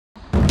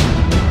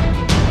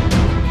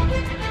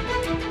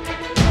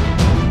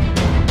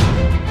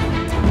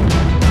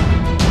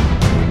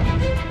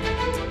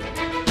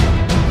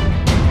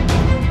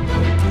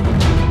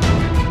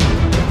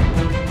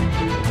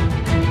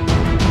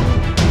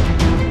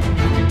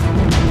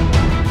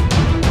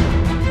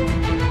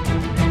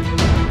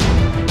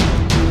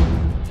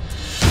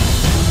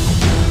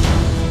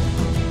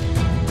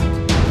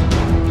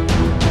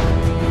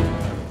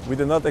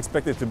not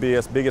expect it to be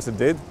as big as it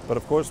did, but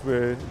of course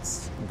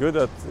it's good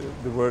that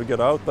the word got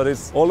out. But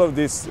it's all of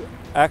these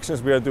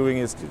actions we are doing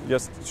is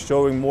just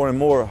showing more and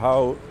more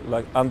how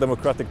like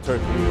undemocratic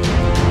Turkey is.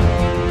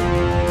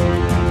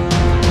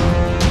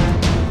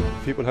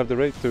 People have the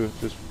right to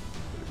this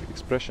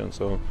expression,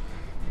 so,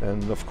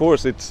 and of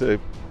course it's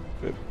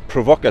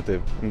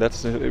provocative, and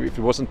that's, if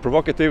it wasn't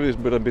provocative, it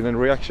would have been a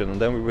reaction, and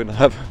then we wouldn't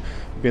have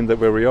been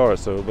where we are.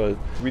 So, but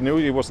we knew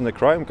it wasn't a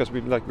crime because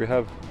we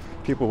have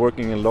people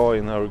working in law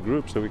in our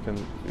group, so we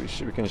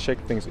can check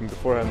things in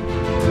beforehand.